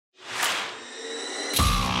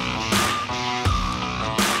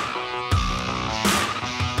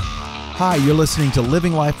Hi, you're listening to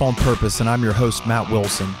Living Life on Purpose, and I'm your host, Matt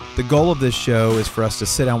Wilson. The goal of this show is for us to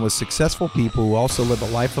sit down with successful people who also live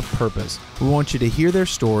a life of purpose. We want you to hear their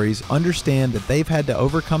stories, understand that they've had to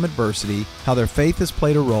overcome adversity, how their faith has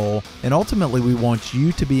played a role, and ultimately we want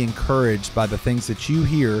you to be encouraged by the things that you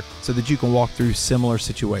hear so that you can walk through similar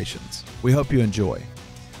situations. We hope you enjoy.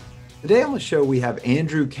 Today on the show, we have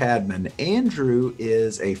Andrew Cadman. Andrew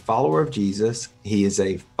is a follower of Jesus. He is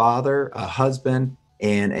a father, a husband,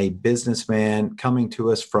 and a businessman coming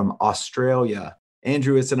to us from Australia.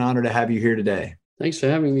 Andrew, it's an honor to have you here today. Thanks for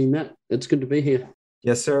having me, Matt. It's good to be here.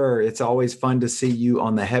 Yes, sir. It's always fun to see you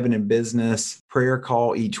on the Heaven in Business prayer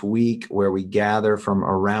call each week, where we gather from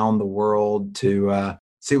around the world to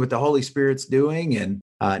see what the Holy Spirit's doing. And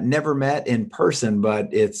never met in person,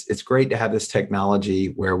 but it's great to have this technology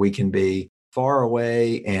where we can be far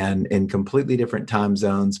away and in completely different time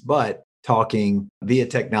zones, but talking via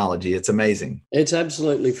technology. It's amazing. It's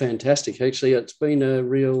absolutely fantastic. Actually, it's been a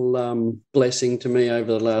real blessing to me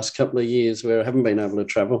over the last couple of years where I haven't been able to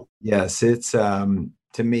travel. Yes, it's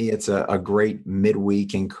to me, it's a great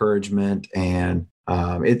midweek encouragement, and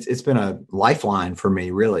it's been a lifeline for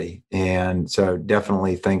me, really. And so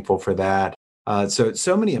definitely thankful for that.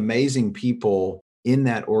 So many amazing people in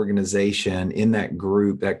that organization, in that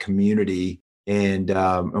group, that community. And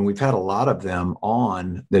we've had a lot of them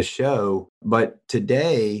on the show. But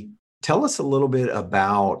today, tell us a little bit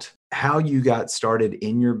about how you got started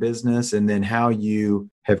in your business and then how you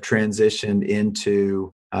have transitioned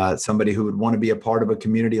into somebody who would want to be a part of a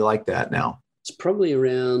community like that now. It's probably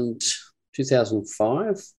around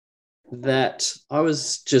 2005 that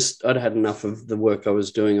I'd had enough of the work I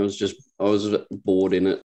was doing. I was bored in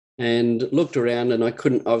it. And looked around and I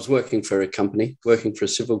was working for a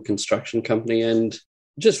civil construction company, and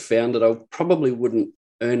just found that I probably wouldn't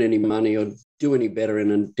earn any money or do any better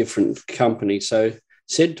in a different company. So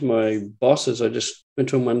said to my bosses, I just went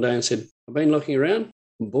to them one day and said, I've been looking around,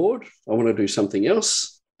 I'm bored, I want to do something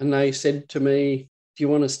else. And they said to me, do you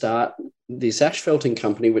want to start this asphalting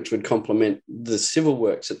company, which would complement the civil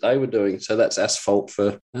works that they were doing? So that's asphalt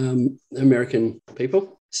for American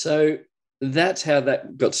people. So that's how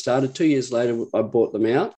that got started. 2 years later, I bought them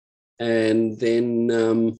out. And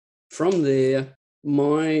then from there,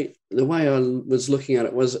 the way I was looking at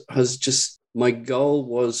it was just my goal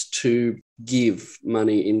was to give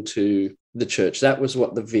money into the church. That was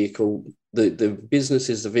what the vehicle, the business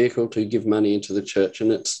is the vehicle to give money into the church.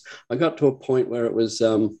 And I got to a point where it was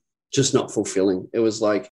just not fulfilling. It was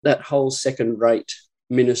like that whole second-rate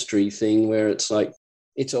ministry thing where it's like,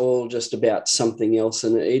 it's all just about something else.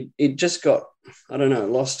 And it just got, I don't know,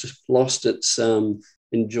 lost its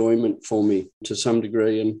enjoyment for me to some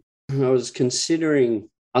degree. And I was considering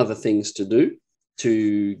other things to do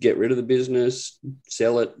to get rid of the business,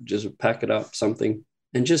 sell it, just pack it up, something.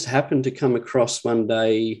 And just happened to come across one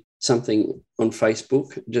day something on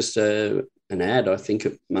Facebook, just an ad, I think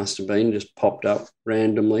it must have been, just popped up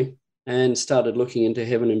randomly, and started looking into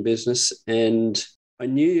Heaven in Business. And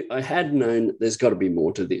I had known there's got to be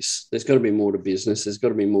more to this. There's got to be more to business. There's got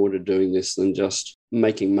to be more to doing this than just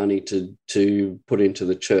making money to put into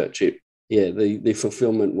the church. The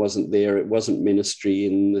fulfillment wasn't there. It wasn't ministry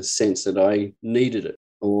in the sense that I needed it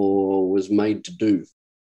or was made to do.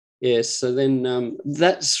 Yes, so then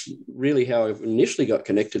that's really how I initially got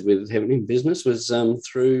connected with Heaven in Business, was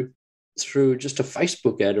through just a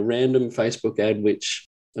Facebook ad, a random Facebook ad, which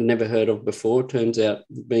I'd never heard of before. Turns out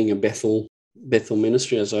being a Bethel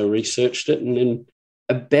ministry as I researched it. And then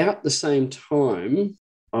about the same time,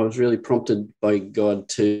 I was really prompted by God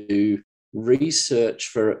to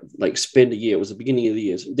research spend a year. It was the beginning of the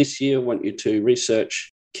year. This year, I want you to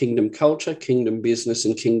research kingdom culture, kingdom business,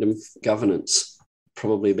 and kingdom governance,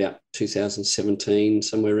 probably about 2017,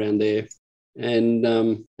 somewhere around there. And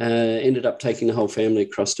ended up taking the whole family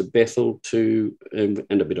across to Bethel and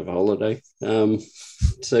a bit of a holiday.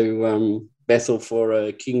 Bethel for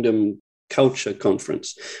a kingdom culture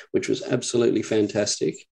conference, which was absolutely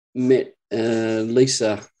fantastic. Met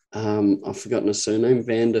Lisa, I've forgotten her surname,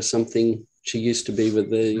 Vander something. She used to be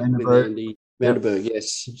with Andy Vanderberg,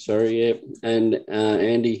 yes, sorry, yeah. And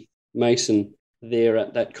Andy Mason there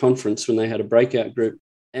at that conference when they had a breakout group,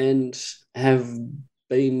 and have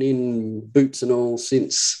been in boots and all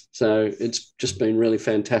since. So it's just been really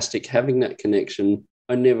fantastic having that connection.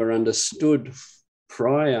 I never understood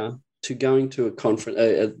prior to going to a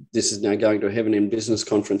conference. This is now going to a Heaven in Business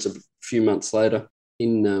conference a few months later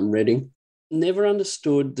in Reading. Never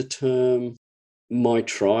understood the term my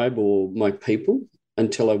tribe or my people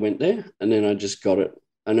until I went there, and then I just got it.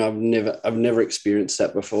 And I've never experienced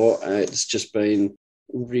that before. It's just been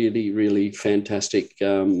really, really fantastic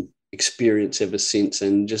experience ever since,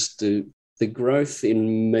 and just the growth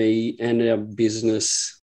in me and our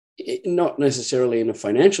business, not necessarily in a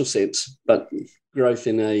financial sense, but growth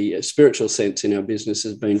in a spiritual sense in our business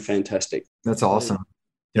has been fantastic. That's awesome.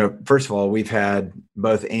 First of all, we've had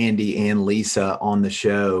both Andy and Lisa on the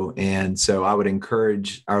show. And so I would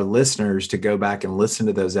encourage our listeners to go back and listen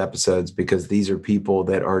to those episodes, because these are people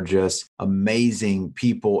that are just amazing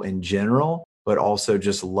people in general, but also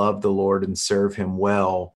just love the Lord and serve him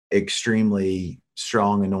well. Extremely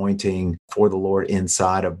strong anointing for the Lord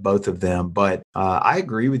inside of both of them. But I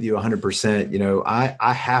agree with you 100%.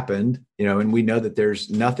 I happened, and we know that there's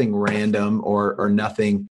nothing random or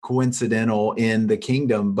nothing coincidental in the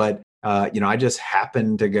kingdom, but I just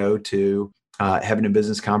happened to go to Heaven and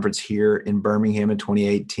Business Conference here in Birmingham in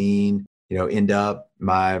 2018. End up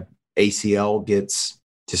my ACL gets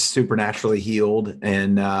just supernaturally healed,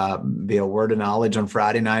 and be a word of knowledge on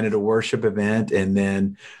Friday night at a worship event. And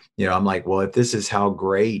then I'm like, well, if this is how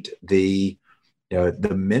great the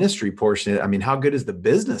ministry portion is, I mean, how good is the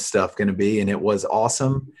business stuff going to be? And it was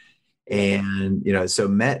awesome. And, so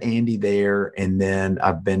met Andy there. And then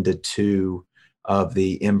I've been to 2 of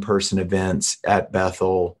the in-person events at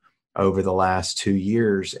Bethel over the last 2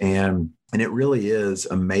 years. And it really is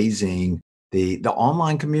amazing. The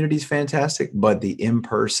online community is fantastic, but the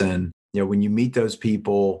in-person, when you meet those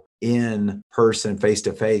people in person, face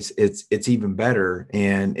to face, it's even better.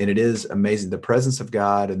 And it is amazing, the presence of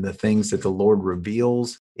God and the things that the Lord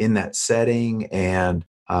reveals in that setting. And,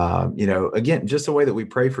 again, just the way that we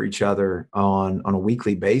pray for each other on a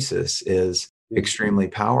weekly basis is extremely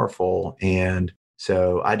powerful. And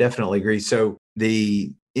so I definitely agree. So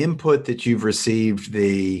the input that you've received,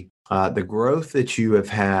 the growth that you have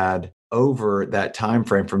had over that time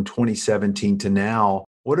frame from 2017 to now,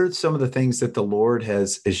 what are some of the things that the Lord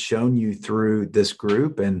has shown you through this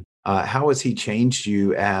group, and how has he changed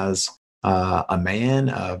you as a man,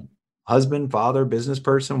 a husband, father, business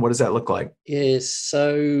person? What does that look like? Yes.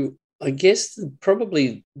 So I guess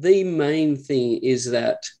probably the main thing is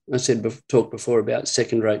that I talked before about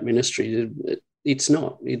second-rate ministry. It's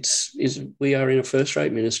not. We are in a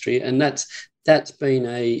first-rate ministry, and that's been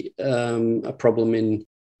a problem in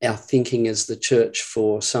our thinking as the church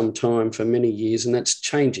for some time, for many years, and that's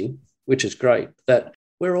changing, which is great. That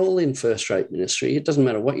we're all in first-rate ministry. It doesn't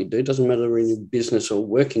matter what you do. It doesn't matter in your business or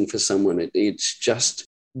working for someone. It's just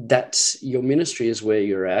that's your ministry is where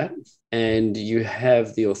you're at, and you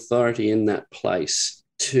have the authority in that place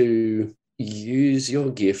to use your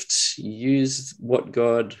gifts, use what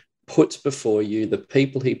God puts before you, the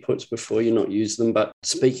people he puts before you, not use them, but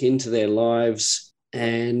speak into their lives.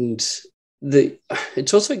 And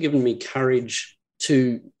it's also given me courage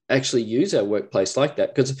to actually use our workplace like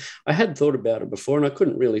that, because I had thought about it before, and I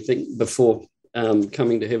couldn't really think before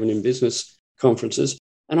coming to Heaven in Business conferences,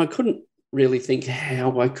 and I couldn't really think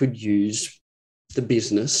how I could use the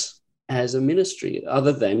business as a ministry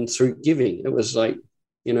other than through giving. It was like,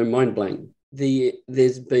 mind blank.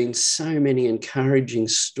 There's been so many encouraging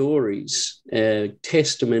stories,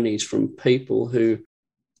 testimonies from people who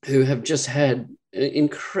have just had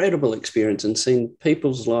incredible experience and seen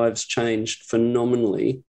people's lives changed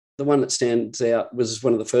phenomenally. The one that stands out was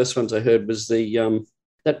one of the first ones I heard was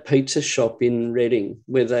that pizza shop in Reading,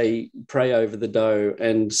 where they pray over the dough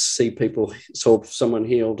and saw someone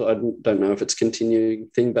healed. I don't know if it's a continuing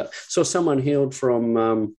thing, but saw someone healed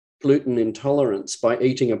from gluten intolerance by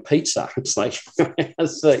eating a pizza. It's like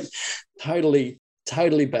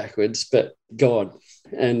totally backwards, but God,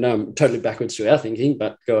 and totally backwards to our thinking,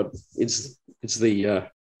 but God is the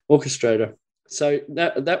orchestrator. So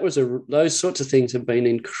those sorts of things have been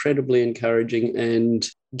incredibly encouraging and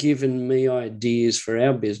given me ideas for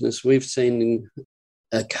our business. We've seen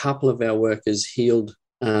a couple of our workers healed,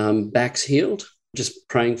 backs healed, just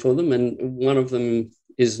praying for them. And one of them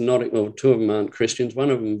is not, well, 2 of them aren't Christians.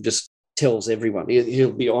 One of them just tells everyone.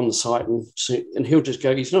 He'll be on the site and he'll just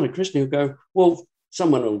go, he's not a Christian. He'll go, well,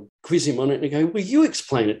 someone will quiz him on it and he'll go, well, you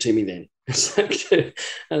explain it to me then.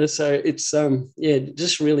 And so it's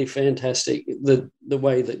just really fantastic the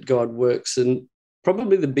way that God works. And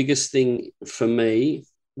probably the biggest thing for me,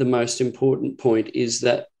 the most important point, is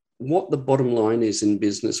that what the bottom line is in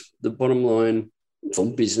business. The bottom line for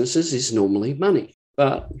businesses is normally money,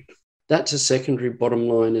 but that's a secondary bottom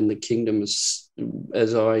line in the kingdom.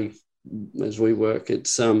 As we work,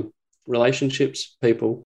 it's relationships.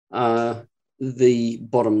 People are the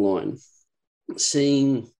bottom line.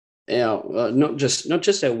 Seeing our not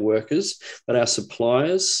just our workers, but our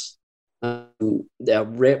suppliers, our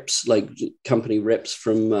reps, like company reps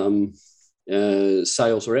from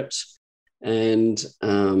sales reps, and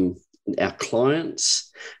our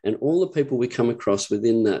clients, and all the people we come across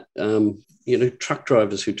within that, truck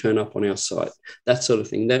drivers who turn up on our site, that sort of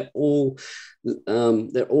thing. They're all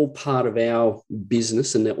part of our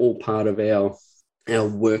business, and they're all part of our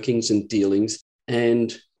workings and dealings.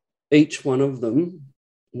 And each one of them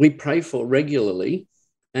we pray for regularly.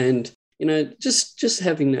 And just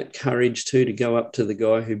having that courage too, to go up to the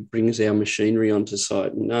guy who brings our machinery onto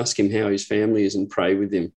site and ask him how his family is and pray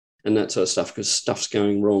with him and that sort of stuff, because stuff's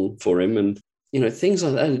going wrong for him. And, things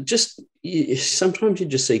like that. Sometimes you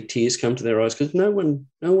just see tears come to their eyes, because no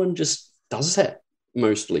one just does that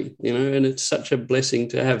mostly, and it's such a blessing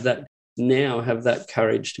to have that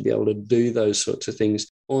courage to be able to do those sorts of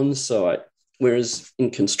things on site. Whereas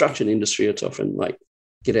in construction industry, it's often like,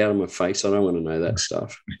 get out of my face. I don't want to know that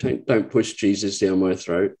stuff. Don't push Jesus down my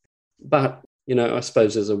throat. But, I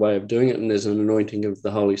suppose there's a way of doing it, and there's an anointing of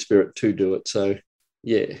the Holy Spirit to do it. So,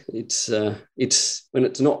 yeah, it's when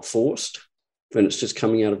it's not forced, when it's just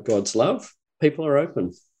coming out of God's love, people are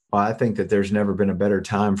open. Well, I think that there's never been a better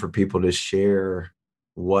time for people to share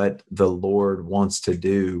what the Lord wants to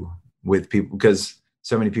do with people, because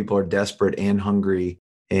so many people are desperate and hungry.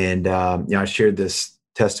 And, I shared this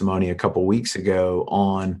testimony a couple of weeks ago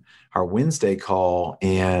on our Wednesday call.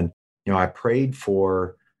 And, I prayed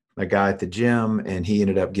for a guy at the gym, and he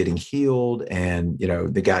ended up getting healed. And,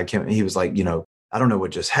 the guy came, he was like, I don't know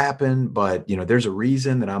what just happened, but, there's a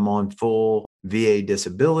reason that I'm on full VA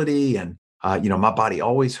disability, and, my body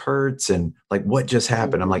always hurts. And like, what just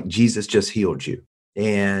happened? I'm like, Jesus just healed you.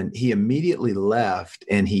 And he immediately left,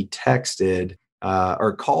 and he texted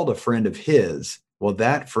or called a friend of his. Well,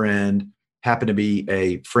 that friend happened to be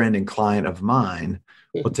a friend and client of mine.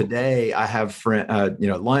 Well, today I have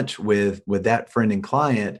lunch with that friend and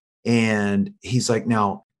client, and he's like,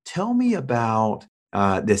 now tell me about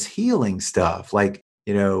this healing stuff. Like,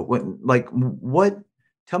 tell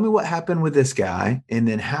me what happened with this guy, and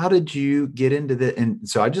then how did you get into the? And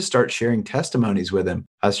so I just start sharing testimonies with him.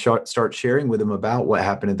 I start sharing with him about what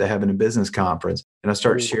happened at the Heaven and Business Conference, and I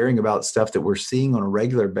start sharing about stuff that we're seeing on a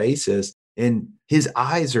regular basis. And his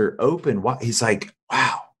eyes are open. He's like,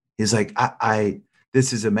 wow. He's like,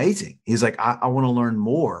 this is amazing. He's like, I want to learn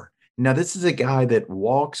more. Now, this is a guy that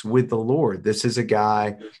walks with the Lord. This is a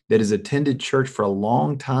guy that has attended church for a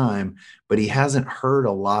long time, but he hasn't heard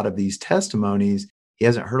a lot of these testimonies. He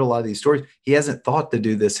hasn't heard a lot of these stories. He hasn't thought to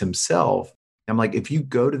do this himself. I'm like, if you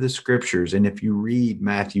go to the scriptures, and if you read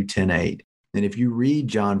Matthew 10:8, and if you read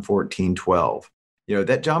John 14:12,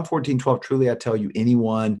 that John 14:12, truly I tell you,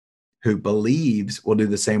 anyone who believes will do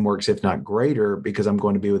the same works, if not greater, because I'm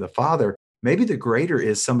going to be with the Father. Maybe the greater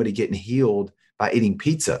is somebody getting healed by eating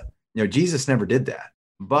pizza. Jesus never did that.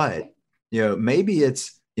 But, maybe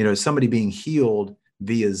it's, somebody being healed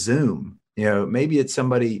via Zoom. Maybe it's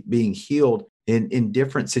somebody being healed in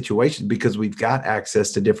different situations, because we've got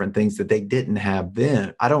access to different things that they didn't have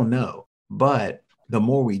then. I don't know. But the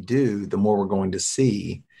more we do, the more we're going to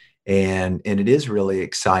see. And it is really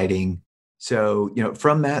exciting. So,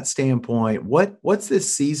 from that standpoint, what's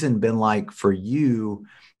this season been like for you,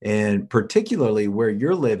 and particularly where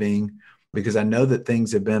you're living? Because I know that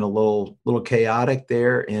things have been a little chaotic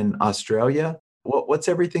there in Australia. What's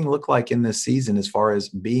everything look like in this season as far as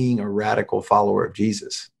being a radical follower of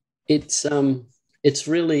Jesus? It's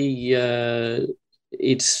really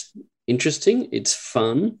it's interesting. It's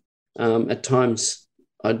fun. At times,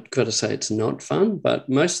 I've got to say it's not fun, but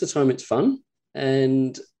most of the time it's fun.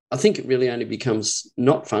 And I think it really only becomes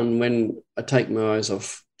not fun when I take my eyes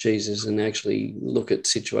off Jesus and actually look at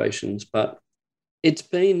situations. But it's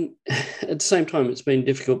been, at the same time, it's been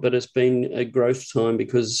difficult, but it's been a growth time,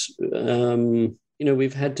 because,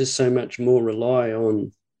 we've had to so much more rely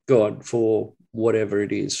on God for whatever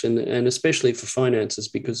it is, and especially for finances,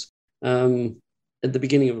 because at the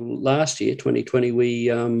beginning of last year, 2020, we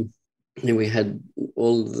had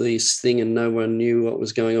all this thing, and no one knew what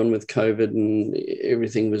was going on with COVID, and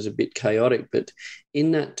everything was a bit chaotic. But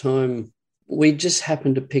in that time, we just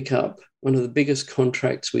happened to pick up one of the biggest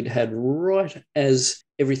contracts we'd had right as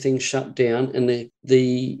everything shut down, and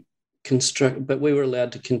but we were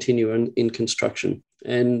allowed to continue in construction.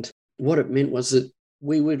 And what it meant was that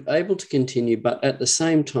we were able to continue, but at the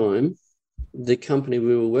same time, the company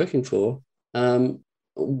we were working for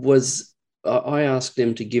I asked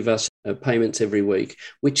them to give us payments every week,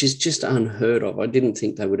 which is just unheard of. I didn't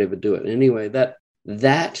think they would ever do it. Anyway,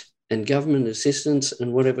 that and government assistance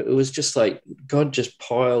and whatever, it was just like God just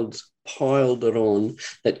piled it on,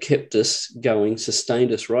 that kept us going,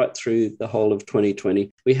 sustained us right through the whole of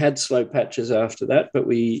 2020. We had slow patches after that, but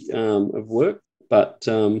we have worked. But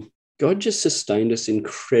God just sustained us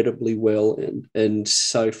incredibly well and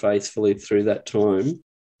so faithfully through that time.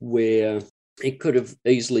 where it could have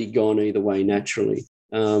easily gone either way naturally.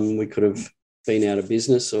 We could have been out of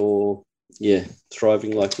business or,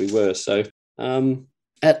 thriving like we were. So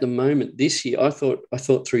at the moment this year, I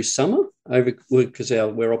thought through summer over, because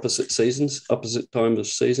we're opposite seasons, opposite time of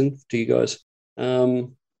season to you guys.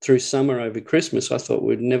 Through summer over Christmas, I thought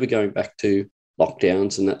we're never going back to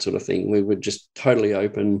lockdowns and that sort of thing. We were just totally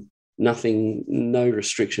open, nothing, no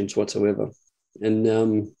restrictions whatsoever.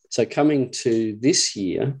 And so coming to this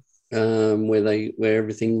year, where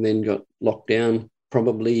everything then got locked down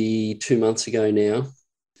probably 2 months ago now.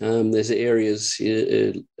 There's areas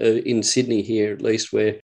in Sydney here, at least,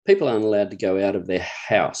 where people aren't allowed to go out of their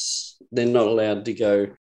house. They're not allowed to go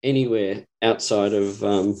anywhere outside of,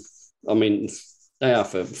 they are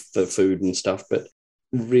for food and stuff, but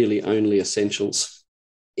really only essentials.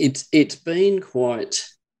 It's been quite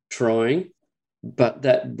trying, but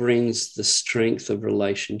that brings the strength of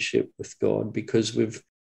relationship with God, because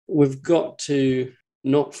we've got to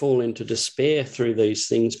not fall into despair through these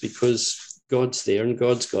things, because God's there and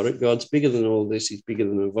God's got it. God's bigger than all this. He's bigger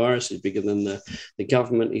than the virus. He's bigger than the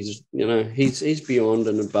government. He's beyond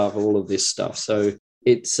and above all of this stuff. So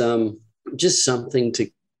it's just something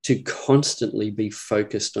to constantly be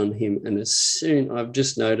focused on him. And I've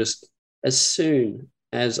just noticed, as soon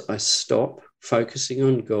as I stop focusing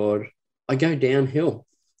on God, I go downhill,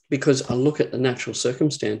 because I look at the natural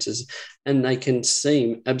circumstances and they can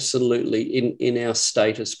seem absolutely, in our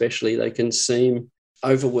state especially, they can seem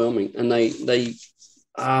overwhelming, and they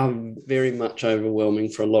are very much overwhelming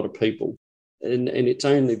for a lot of people. And it's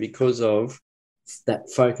only because of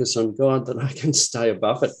that focus on God that I can stay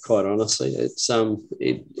above it, quite honestly.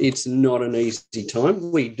 It's not an easy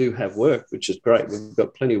time. We do have work, which is great. We've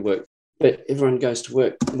got plenty of work. But everyone goes to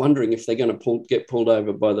work wondering if they're going to get pulled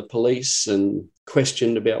over by the police and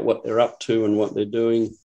questioned about what they're up to and what they're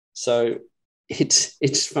doing. So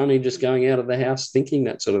it's funny just going out of the house thinking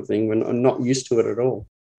that sort of thing when I'm not used to it at all.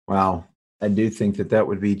 Wow. I do think that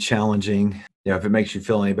would be challenging. If it makes you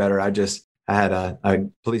feel any better, I had a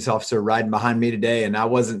police officer riding behind me today, and I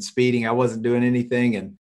wasn't speeding. I wasn't doing anything.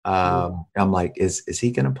 And I'm like, is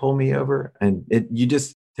he going to pull me over? And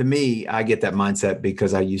to me, I get that mindset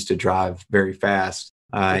because I used to drive very fast.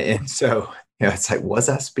 And so it's like, was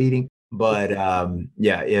I speeding? But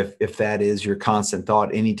if that is your constant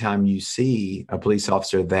thought, anytime you see a police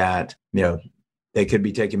officer that, they could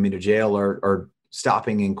be taking me to jail or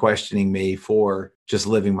stopping and questioning me for just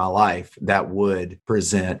living my life, that would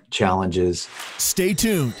present challenges. Stay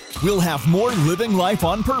tuned. We'll have more Living Life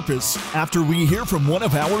on Purpose after we hear from one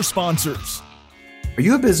of our sponsors. Are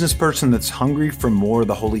you a business person that's hungry for more of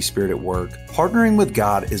the Holy Spirit at work? Partnering with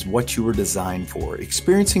God is what you were designed for.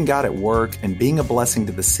 Experiencing God at work and being a blessing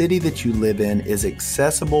to the city that you live in is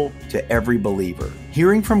accessible to every believer.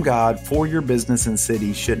 Hearing from God for your business and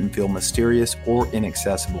city shouldn't feel mysterious or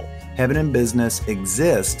inaccessible. Heaven in Business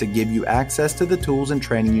exists to give you access to the tools and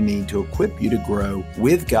training you need to equip you to grow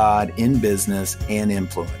with God in business and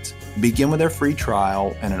influence. Begin with their free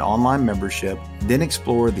trial and an online membership, then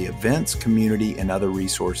explore the events, community, and other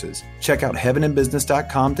resources. Check out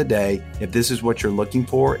heaveninbusiness.com today if this is what you're looking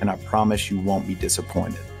for, and I promise you won't be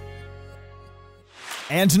disappointed.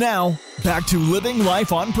 And now, back to Living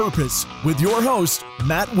Life on Purpose with your host,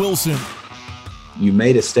 Matt Wilson. You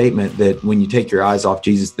made a statement that when you take your eyes off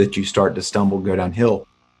Jesus, that you start to stumble, go downhill.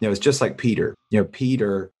 It's just like Peter.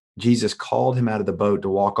 Peter, Jesus called him out of the boat to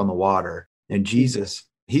walk on the water, and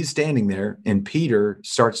he's standing there, and Peter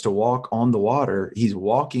starts to walk on the water. He's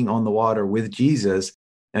walking on the water with Jesus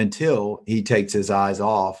until he takes his eyes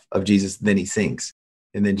off of Jesus. Then he sinks.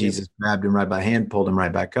 And then Jesus grabbed him right by the hand, pulled him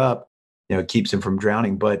right back up, keeps him from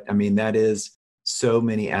drowning. But that is so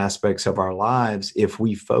many aspects of our lives. If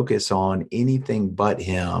we focus on anything but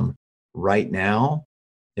him right now,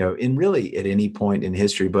 and really at any point in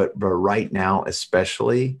history, but right now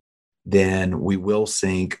especially, then we will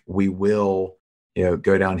sink. We will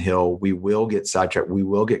go downhill. We will get sidetracked. We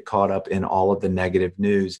will get caught up in all of the negative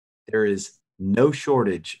news. There is no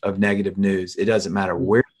shortage of negative news. It doesn't matter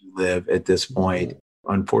where you live at this point.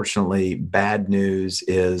 Unfortunately, bad news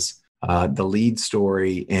is the lead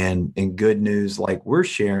story, and good news like we're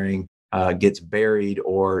sharing gets buried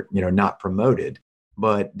or not promoted.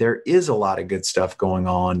 But there is a lot of good stuff going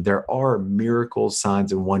on. There are miracles,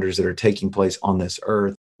 signs, and wonders that are taking place on this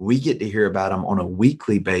earth. We get to hear about them on a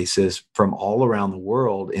weekly basis from all around the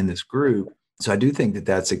world in this group. So I do think that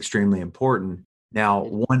that's extremely important. Now,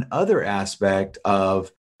 one other aspect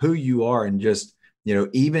of who you are, and just,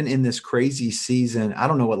 even in this crazy season, I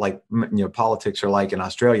don't know what politics are like in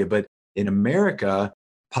Australia, but in America,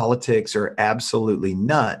 politics are absolutely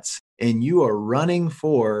nuts. And you are running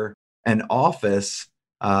for an office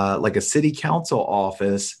like a city council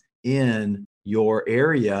office in your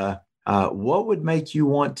area, what would make you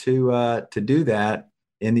want to do that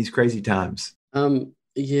in these crazy times?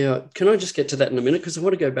 Yeah, can I just get to that in a minute? Because I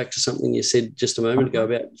want to go back to something you said just a moment ago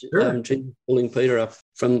about Jesus pulling Peter up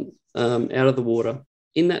from out of the water.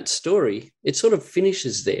 In that story, it sort of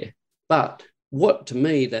finishes there. But what to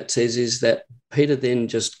me that says is that Peter then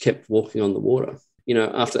just kept walking on the water.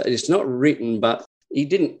 After that, it's not written, but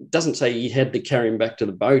doesn't say he had to carry him back to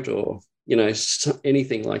the boat or,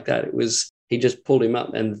 anything like that. It was, he just pulled him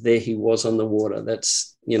up and there he was on the water.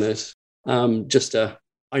 That's,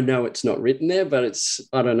 I know it's not written there, but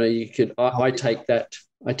I don't know, I take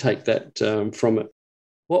that from it.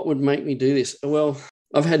 What would make me do this? Well,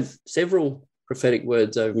 I've had several prophetic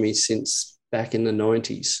words over me since back in the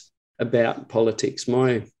 90s about politics.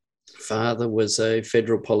 My father was a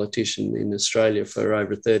federal politician in Australia for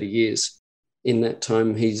over 30 years. In that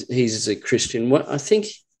time, he's a Christian. I think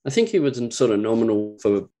he was sort of nominal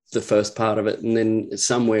for the first part of it, and then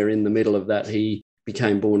somewhere in the middle of that, he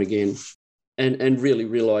became born again. And really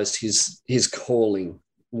realised his calling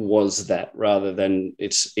was that, rather than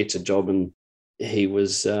it's a job, and he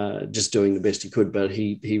was just doing the best he could. But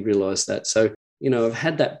he realised that. So I've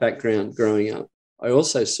had that background growing up. I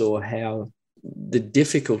also saw how the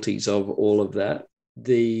difficulties of all of that,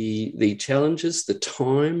 the challenges, the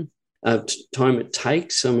time it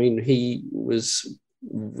takes. I mean, he was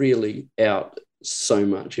really out so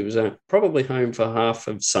much. He was probably home for half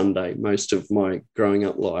of Sunday most of my growing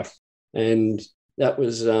up life. And that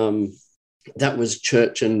was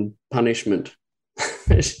church and punishment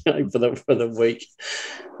for the week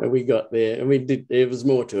that we got there. And we did. There was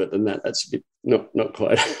more to it than that. That's a bit not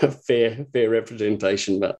quite a fair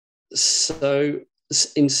representation. But so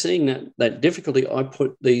in seeing that difficulty, I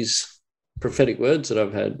put these prophetic words that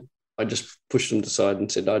I've had. I just pushed them aside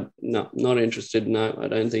and said, "No, not interested. No, I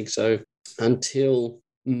don't think so." Until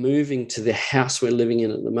moving to the house we're living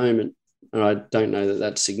in at the moment. And I don't know that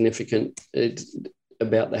that's significant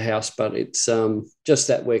about the house, but it's just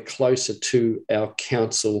that we're closer to our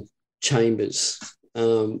council chambers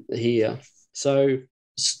here. So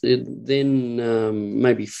then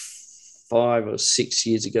maybe 5 or 6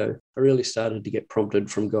 years ago, I really started to get prompted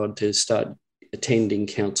from God to start attending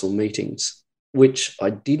council meetings, which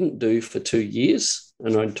I didn't do for 2 years.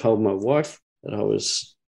 And I told my wife that I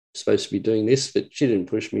was supposed to be doing this, but she didn't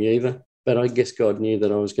push me either. But I guess God knew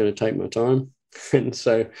that I was going to take my time. And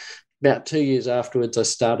so about 2 years afterwards, I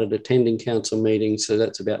started attending council meetings. So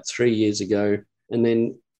that's about 3 years ago. And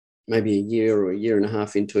then maybe a year or a year and a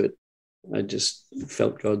half into it, I just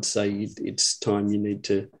felt God say, it's time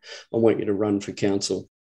I want you to run for council.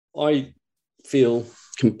 I feel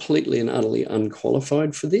completely and utterly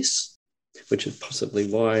unqualified for this, which is possibly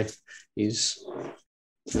why he's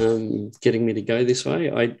getting me to go this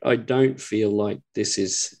way. I don't feel like this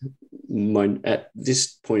is at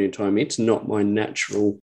this point in time, it's not my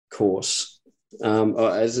natural course.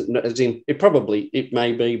 As in, it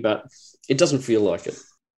may be, but it doesn't feel like it.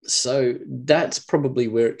 So that's probably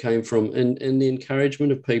where it came from, and the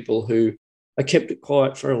encouragement of people who, I kept it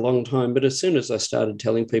quiet for a long time, but as soon as I started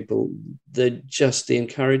telling people, the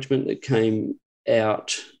encouragement that came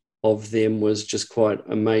out of them was just quite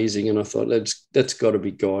amazing. And I thought, that's got to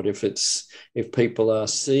be God. If people are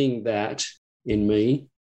seeing that in me,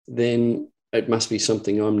 then it must be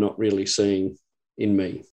something I'm not really seeing in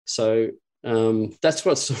me. So that's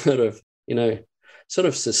what sort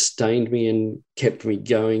of sustained me and kept me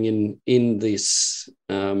going in this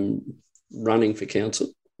running for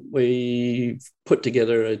council. We put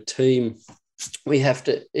together a team. We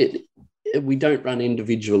don't run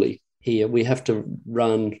individually here. We have to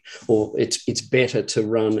run, or it's better to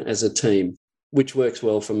run as a team, which works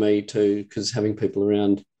well for me too, because having people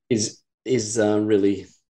around is really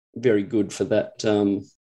very good for that,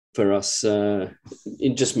 for us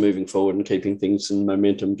in just moving forward and keeping things and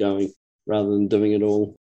momentum going rather than doing it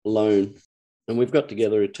all alone. And we've got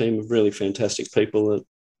together a team of really fantastic people,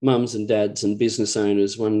 mums and dads and business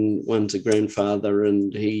owners. One's a grandfather,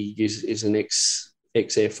 and he is an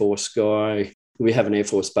ex-Air Force guy. We have an Air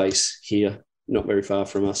Force base here, not very far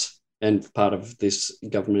from us, and part of this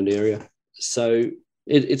government area. So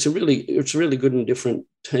it's a really good and different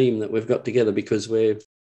team that we've got together, because we're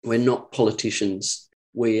not politicians.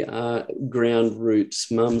 We are ground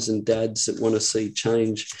roots, mums and dads that want to see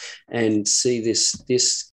change and see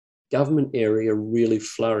this government area really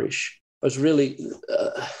flourish. I was really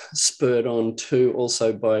spurred on too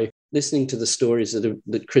also by listening to the stories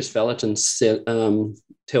that Chris Valentin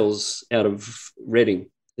tells out of Reading,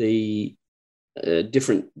 the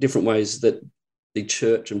different ways that the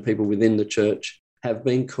church and people within the church have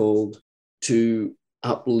been called to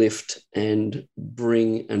uplift and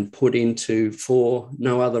bring and put into for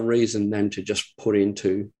no other reason than to just put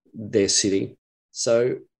into their city.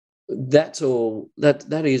 So that's all,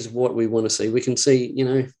 that is what we want to see. We can see,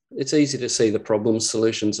 it's easy to see the problems.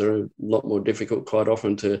 Solutions are a lot more difficult quite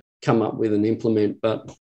often to come up with and implement,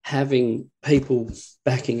 but having people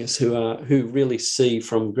backing us who really see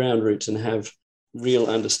from ground roots and have real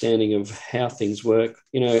understanding of how things work,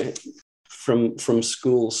 from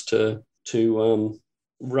schools to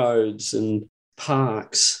roads and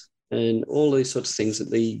parks and all these sorts of things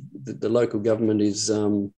that the local government is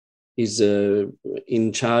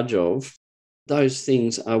in charge of. Those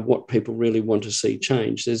things are what people really want to see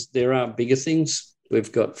change. There are bigger things.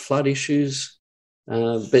 We've got flood issues,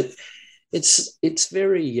 but it's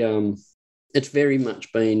very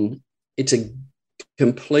much been, it's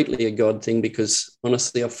completely a God thing, because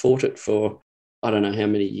honestly, I've fought it for I don't know how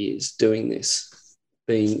many years doing this,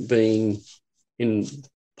 being in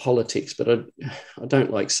politics, but I don't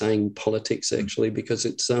like saying politics actually, because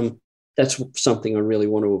it's that's something I really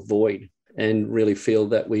want to avoid, and really feel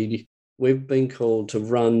that we've been called to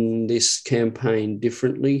run this campaign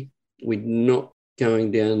differently. We're not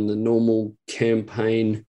going down the normal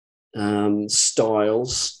campaign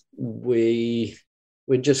styles. We're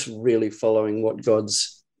just really following what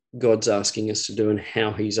God's asking us to do and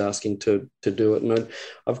how He's asking to do it. And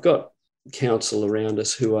I've got counsel around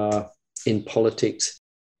us who are in politics,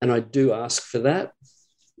 and I do ask for that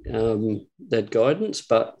guidance,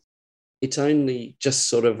 but it's only just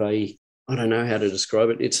sort of I don't know how to describe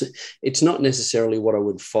it. It's not necessarily what I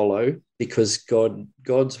would follow, because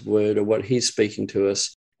God's word, or what He's speaking to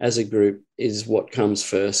us as a group, is what comes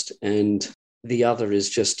first, and the other is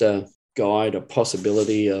just a guide, a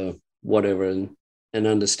possibility, whatever, and an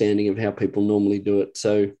understanding of how people normally do it.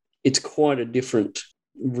 So it's quite a different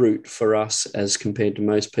route for us as compared to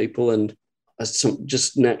most people, and I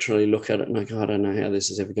just naturally look at it and I go, I don't know how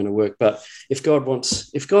this is ever going to work. But if God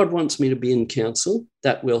wants me to be in council,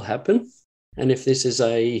 that will happen. And if this is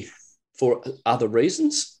for other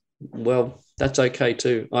reasons, well, that's okay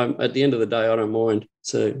too. At the end of the day, I don't mind.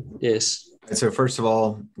 So yes. So first of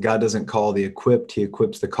all, God doesn't call the equipped; He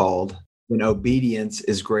equips the called. And obedience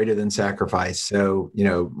is greater than sacrifice. So,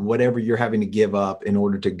 whatever you're having to give up in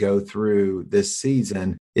order to go through this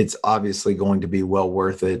season, it's obviously going to be well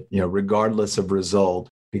worth it, regardless of result,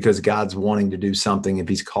 because God's wanting to do something if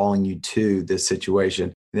He's calling you to this situation.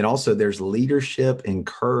 And then also there's leadership and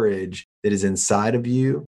courage that is inside of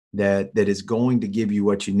you that is going to give you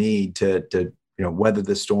what you need to weather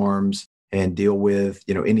the storms and deal with,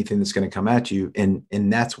 anything that's going to come at you. And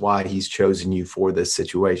that's why He's chosen you for this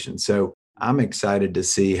situation. So I'm excited to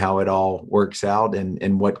see how it all works out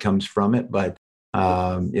and what comes from it. But,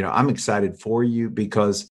 I'm excited for you,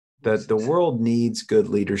 because the world needs good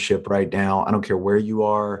leadership right now. I don't care where you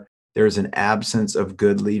are. There's an absence of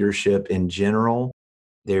good leadership in general.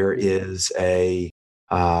 There is there's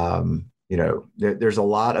a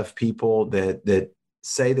lot of people that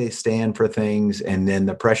say they stand for things, and then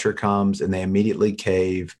the pressure comes and they immediately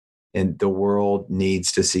cave. And the world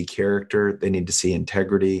needs to see character. They need to see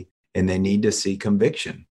integrity, and they need to see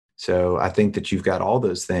conviction. So I think that you've got all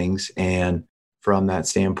those things. And from that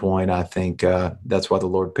standpoint, I think that's why the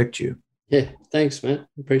Lord picked you. Yeah. Thanks, Matt.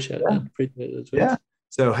 Appreciate that. Appreciate it as well. Yeah.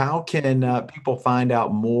 So how can people find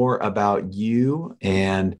out more about you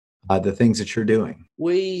and the things that you're doing?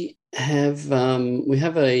 We have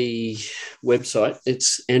a website.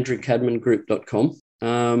 It's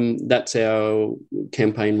andrewcadmangroup.com. That's our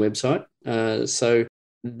campaign website. So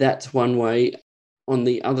that's one way. On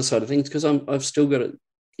the other side of things, because I've still got it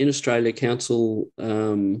in Australia, council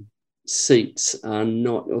seats are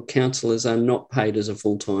not, or councillors are not paid as a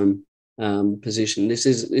full-time position. This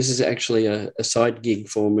is actually a side gig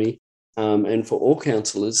for me and for all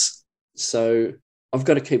councillors. So I've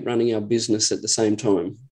got to keep running our business at the same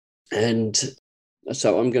time. And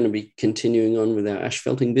so I'm going to be continuing on with our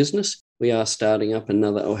asphalting business. We are starting up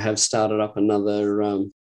have started up another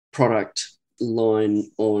product line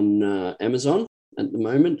on Amazon at the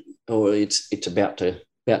moment, or it's about to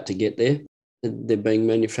get there. They're being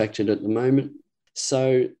manufactured at the moment.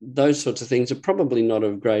 So those sorts of things are probably not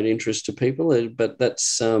of great interest to people, but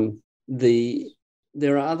that's there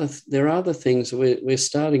are other things. We're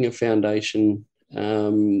starting a foundation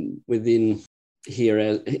within here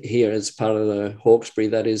as part of the Hawkesbury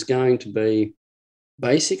that is going to be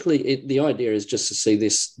basically the idea is just to see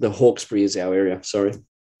the Hawkesbury is our area. Sorry,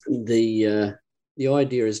 the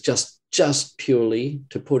idea is just purely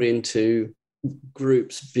to put into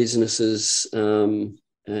groups, businesses,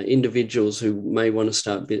 individuals who may want to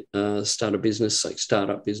start a business, like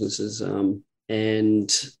startup businesses,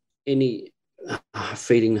 and any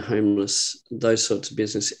feeding the homeless, those sorts of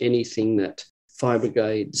business, anything that fire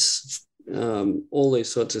brigades, all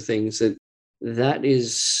these sorts of things, that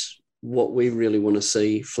is what we really want to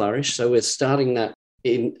see flourish. So we're starting that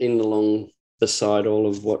in along beside all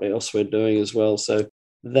of what else we're doing as well. So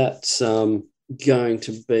that's going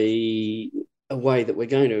to be a way that we're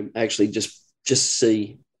going to actually just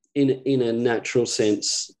see in a natural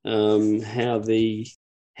sense how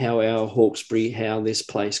our Hawkesbury, how this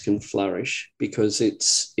place can flourish, because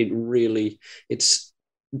it's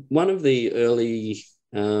one of the early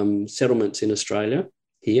settlements in Australia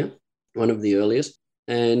here, one of the earliest,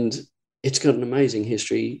 and it's got an amazing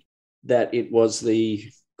history. That it was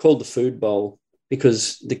called the Food Bowl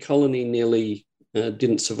because the colony nearly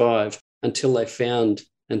didn't survive until they found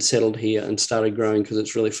and settled here and started growing, because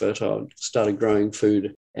it's really fertile, started growing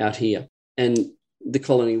food out here. And the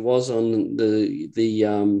colony was on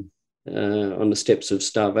the steps of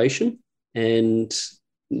starvation. And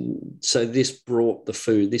so this brought the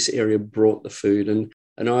food, this area brought the food. And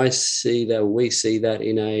we see that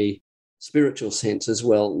in a spiritual sense as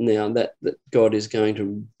well now, that God is going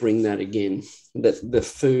to bring that again, that the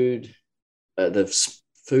food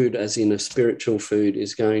as in a spiritual food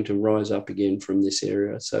is going to rise up again from this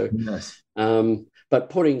area. So, yes. But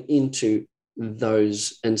putting into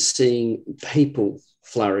those and seeing people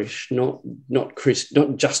flourish, not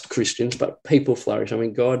just Christians, but people flourish. I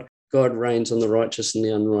mean, God reigns on the righteous and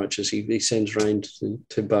the unrighteous. He sends rain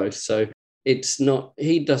to both. So it's not,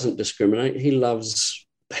 he doesn't discriminate. He loves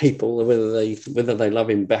people, whether they love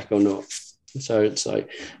him back or not. So it's like,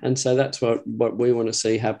 and so that's what we want to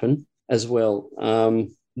see happen as well.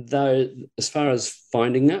 Though as far as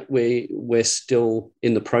finding that, we're still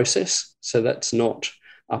in the process. So that's not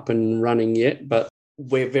up and running yet, but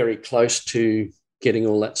we're very close to getting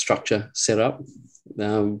all that structure set up.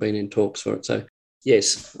 Been in talks for it. So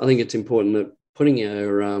yes, I think it's important that putting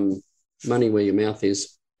your money where your mouth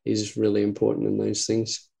is really important in those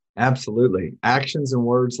things. Absolutely. Actions and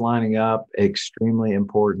words lining up, extremely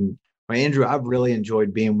important. Well, Andrew, I've really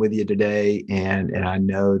enjoyed being with you today, and I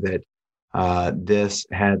know that this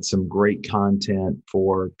had some great content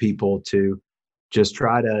for people to just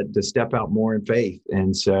try to step out more in faith.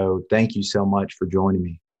 And so thank you so much for joining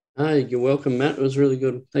me. You're welcome, Matt. It was really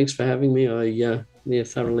good. Thanks for having me. I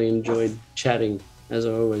thoroughly enjoyed chatting, as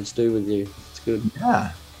I always do with you. It's good.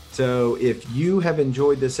 Yeah. So if you have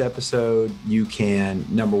enjoyed this episode, you can,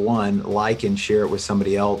 number one, like and share it with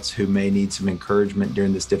somebody else who may need some encouragement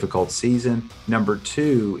during this difficult season. Number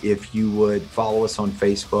two, if you would follow us on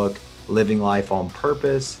Facebook, Living Life on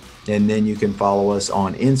Purpose, and then you can follow us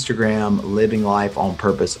on Instagram, Living Life on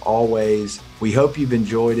Purpose Always. We hope you've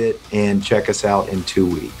enjoyed it, and check us out in 2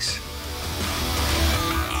 weeks.